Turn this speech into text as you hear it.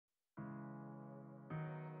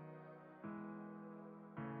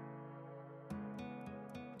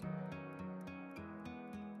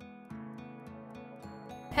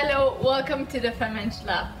Hello, welcome to the FemEng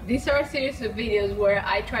Lab. These are a series of videos where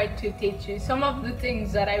I try to teach you some of the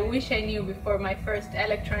things that I wish I knew before my first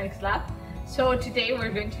electronics lab. So today we're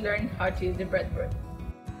going to learn how to use the breadboard.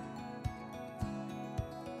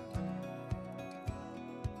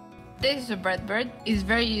 This is a breadboard. It's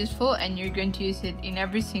very useful and you're going to use it in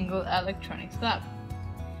every single electronics lab.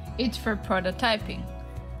 It's for prototyping,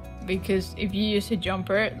 because if you use a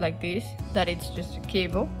jumper like this, that it's just a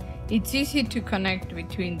cable, it's easy to connect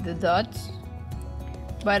between the dots,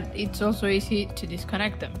 but it's also easy to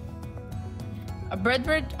disconnect them. A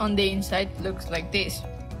breadboard on the inside looks like this.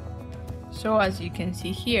 So as you can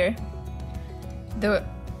see here, the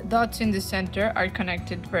dots in the center are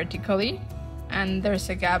connected vertically, and there's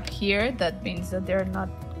a gap here that means that they're not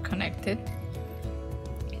connected.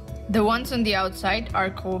 The ones on the outside are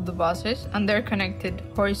called the buses, and they're connected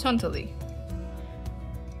horizontally.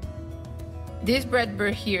 This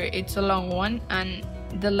breadboard here, it's a long one, and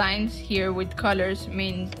the lines here with colors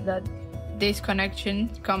means that this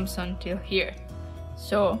connection comes until here.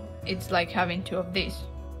 So it's like having two of these.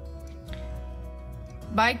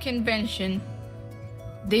 By convention,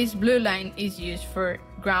 this blue line is used for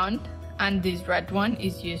ground and this red one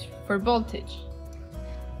is used for voltage.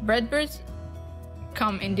 Breadboards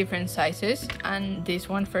come in different sizes, and this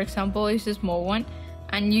one, for example, is a small one,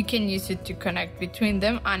 and you can use it to connect between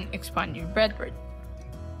them and expand your breadboard.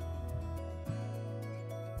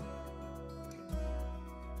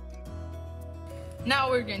 Now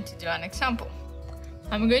we're going to do an example.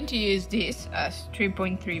 I'm going to use this as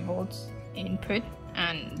 3.3 volts input,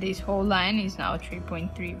 and this whole line is now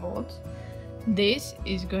 3.3 volts. This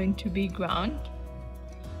is going to be ground.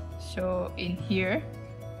 So in here,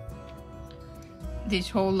 this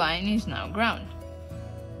whole line is now ground.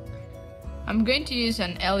 I'm going to use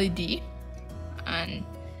an LED, and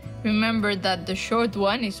remember that the short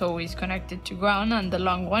one is always connected to ground and the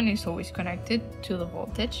long one is always connected to the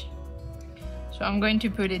voltage. So I'm going to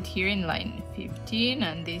put it here in line 15,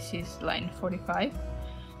 and this is line 45.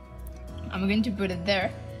 I'm going to put it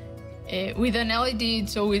there. With an LED,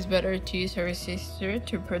 it's always better to use a resistor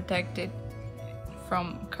to protect it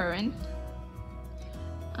from current.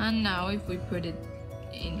 And now if we put it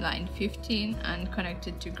in line 15 and connect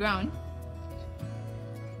it to ground,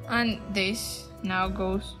 and this now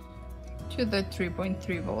goes to the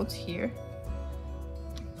 3.3 volts here,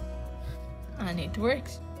 and it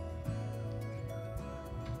works.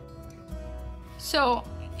 So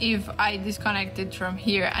if I disconnect it from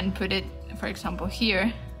here and put it, for example,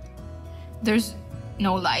 here, there's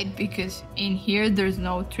no light because in here there's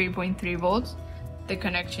no 3.3 volts. The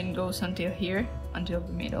connection goes until here, until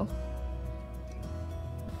the middle.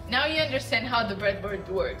 Now you understand how the breadboard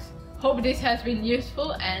works. Hope this has been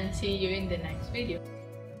useful, and see you in the next video.